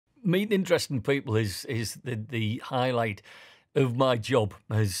Meeting interesting people is the highlight of my job.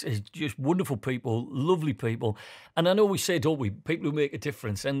 Is just wonderful people, lovely people. And I know we say, don't we, people who make a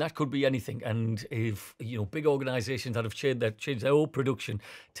difference, and that could be anything. And if, big organisations that have changed their whole production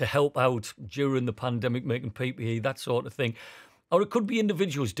to help out during the pandemic, making PPE, that sort of thing. Or it could be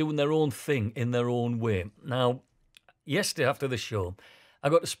individuals doing their own thing in their own way. Now, yesterday after the show, I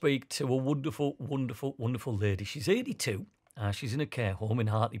got to speak to a wonderful, wonderful, wonderful lady. She's 82. She's in a care home in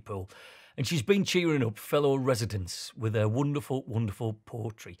Hartlepool. And she's been cheering up fellow residents with her wonderful, wonderful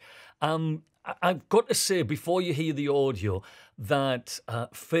poetry. I've got to say, before you hear the audio, that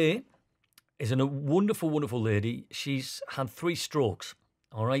Fay is a wonderful, wonderful lady. She's had 3 strokes,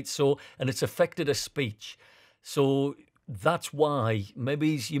 all right? And it's affected her speech. So that's why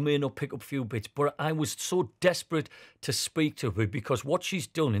maybe you may not pick up a few bits, but I was so desperate to speak to her because what she's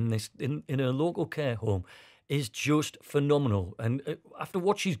done in her local care home is just phenomenal. And after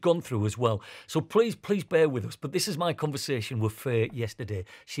what she's gone through as well. So please bear with us. But this is my conversation with Fay yesterday.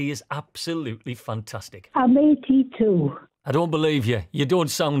 She is absolutely fantastic. I'm 82. I don't believe you. You don't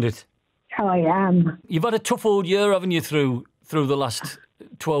sound it. I am. You've had a tough old year, haven't you, through the last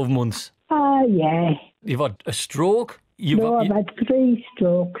 12 months? Yeah. You've had a stroke? I've had 3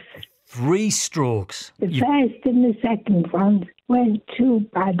 strokes. 3 strokes? The first and the second one went too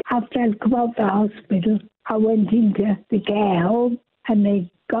bad. After I'd come out of the hospital, I went into the care home and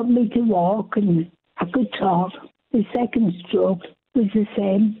they got me to walk and I could talk. The second stroke was the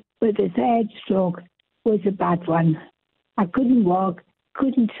same, but the third stroke was a bad one. I couldn't walk,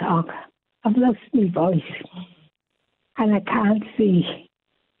 couldn't talk. I've lost my voice and I can't see.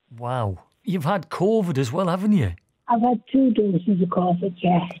 Wow. You've had COVID as well, haven't you? I've had 2 doses of COVID,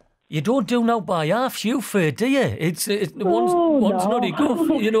 yeah. You don't do now by half, you, Fay, do you? One's not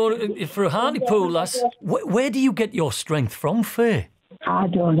enough. For a Hartlepool lass. Where do you get your strength from, Fay? I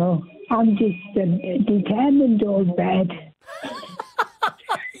don't know. I'm just determined old bed.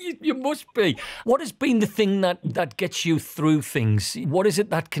 You must be. What has been the thing that gets you through things? What is it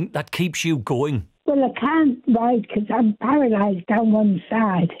that keeps you going? Well, I can't write because I'm paralysed down one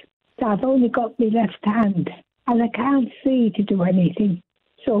side. So I've only got my left hand and I can't see to do anything.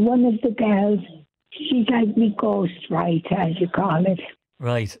 So one of the girls, she's like me ghostwriter, as you call it.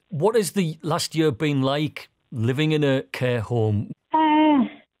 Right. What has the last year been like living in a care home? Well,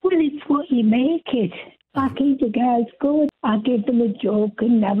 it's what you make it. I keep the girls good. I give them a joke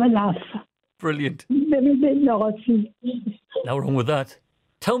and never laugh. Brilliant. They're a bit naughty. No wrong with that.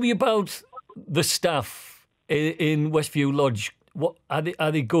 Tell me about the staff in Westview Lodge. What are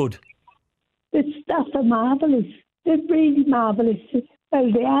they good? The staff are marvellous. They're really marvellous.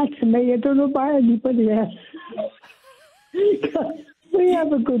 Well, they are to me. I don't know about anybody else. We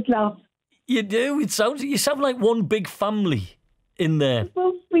have a good laugh. You do. You sound like one big family in there.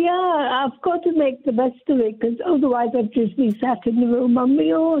 Well, we are. I've got to make the best of it because otherwise I'd just be sat in the room on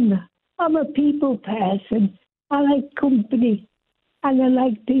my own. I'm a people person. I like company and I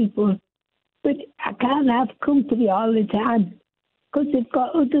like people. But I can't have company all the time because they've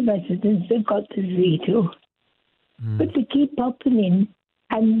got other residents they've got to see to. But they keep popping in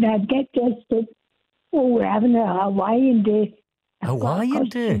and get dressed up. Oh, we're having a Hawaiian day. Hawaiian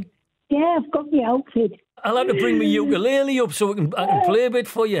day? Yeah, I've got my outfit. I'll have to bring my ukulele up so I can play a bit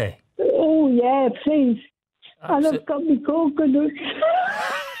for you. Oh, yeah, please. And I've got my coconut.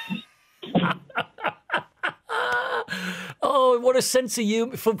 Oh, what a sense of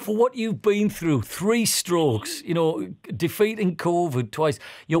you for what you've been through. 3 strokes, defeating COVID twice.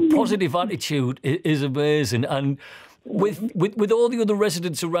 Your positive attitude is amazing. And with all the other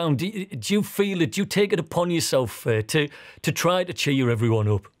residents around, do you feel it? Do you take it upon yourself to try to cheer everyone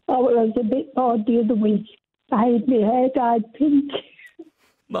up? Oh, well, I was a bit bored the other week. I had my hair dyed pink.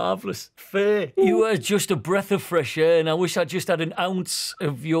 Marvellous. Fay, you are just a breath of fresh air, and I wish I just had an ounce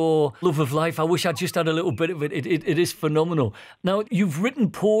of your love of life. I wish I just had a little bit of it. It is phenomenal. Now, you've written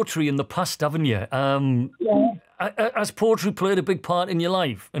poetry in the past, haven't you? Yeah. Has poetry played a big part in your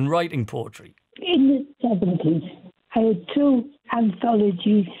life, and writing poetry? In the 70s, I had 2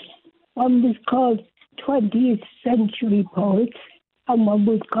 anthologies. One was called 20th Century Poets, and one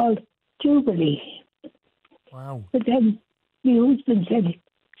was called Jubilee. Wow. But then my husband said,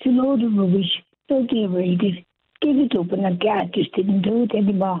 it's a load of rubbish. Don't you read it? Give it up. And I just didn't do it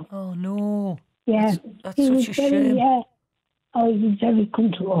anymore. Oh, no. Yeah. That's such a shame. Yeah. I was very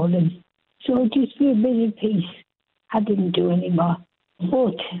controlling. So just for a bit of peace, I didn't do anymore.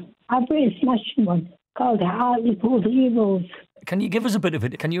 But I've written a smashing one called Hartlepool Heroes. Can you give us a bit of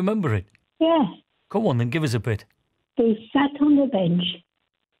it? Can you remember it? Yeah. Go on, then give us a bit. They sat on a bench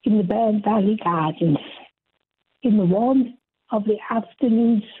in the Burn Valley Gardens in the warmth of the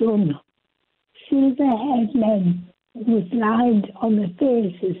afternoon sun, silver-haired men with lines on their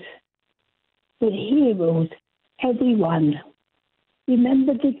faces, but heroes, everyone.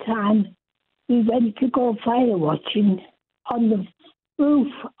 Remember the time we went to go fire watching on the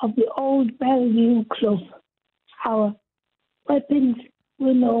roof of the old Bellevue Club? Our weapons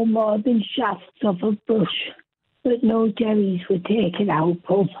were no more than shafts of a brush, but no jerrys were taken out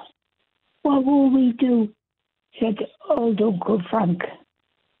of. What will we do? Said old Uncle Frank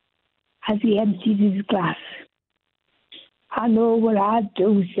as he emptied his glass. I know what I'd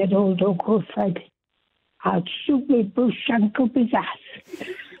do, said old Uncle Fred. I'd shoot my bush shank up his ass.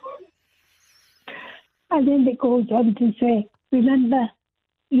 And then it goes on to say, remember,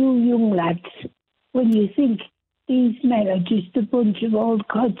 you young lads, when you think these men are just a bunch of old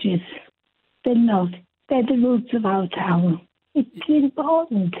codgers, they're not. They're the roots of our town. It's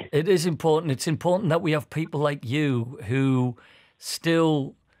important. It is important. It's important that we have people like you who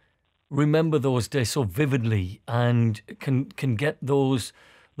still remember those days so vividly and can get those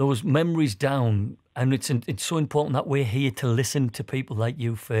memories down. And it's so important that we're here to listen to people like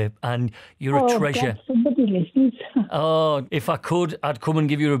you, Faye, and you're a treasure. Somebody listens. Oh, if I could, I'd come and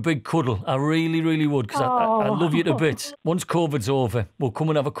give you a big cuddle. I really, really would, because I love you to bits. Once COVID's over, we'll come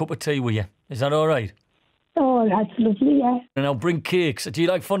and have a cup of tea with you. Is that all right? Oh, that's lovely, yeah. And I'll bring cakes. Do you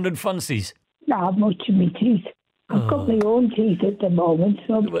like fondant fancies? Not much of my teeth. I've got my own teeth at the moment,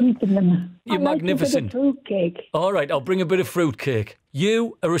 so I'm keeping them. You're I like magnificent. a bit of fruitcake. All right, I'll bring a bit of fruitcake.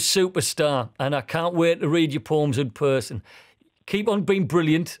 You are a superstar, and I can't wait to read your poems in person. Keep on being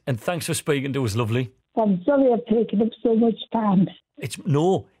brilliant, and thanks for speaking to us, lovely. I'm sorry I've taken up so much time.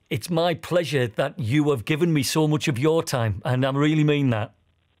 It's my pleasure that you have given me so much of your time, and I really mean that.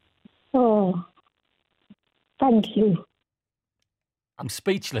 Oh, thank you. I'm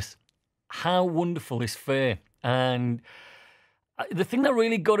speechless. How wonderful is Faye? And the thing that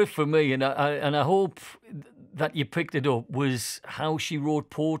really got it for me, and I hope that you picked it up, was how she wrote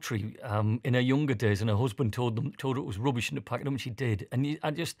poetry in her younger days, and her husband told her it was rubbish and to pack it up, and she did. And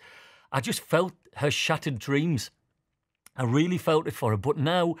I just felt her shattered dreams. I really felt it for her. But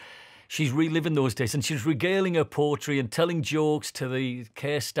now she's reliving those days, and she's regaling her poetry and telling jokes to the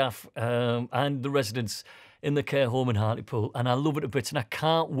care staff and the residents in the care home in Hartlepool, and I love it a bit, and I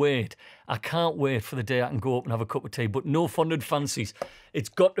can't wait for the day I can go up and have a cup of tea, but no fondant fancies. It's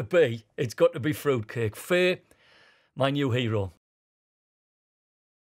got to be fruitcake. Faye, my new hero.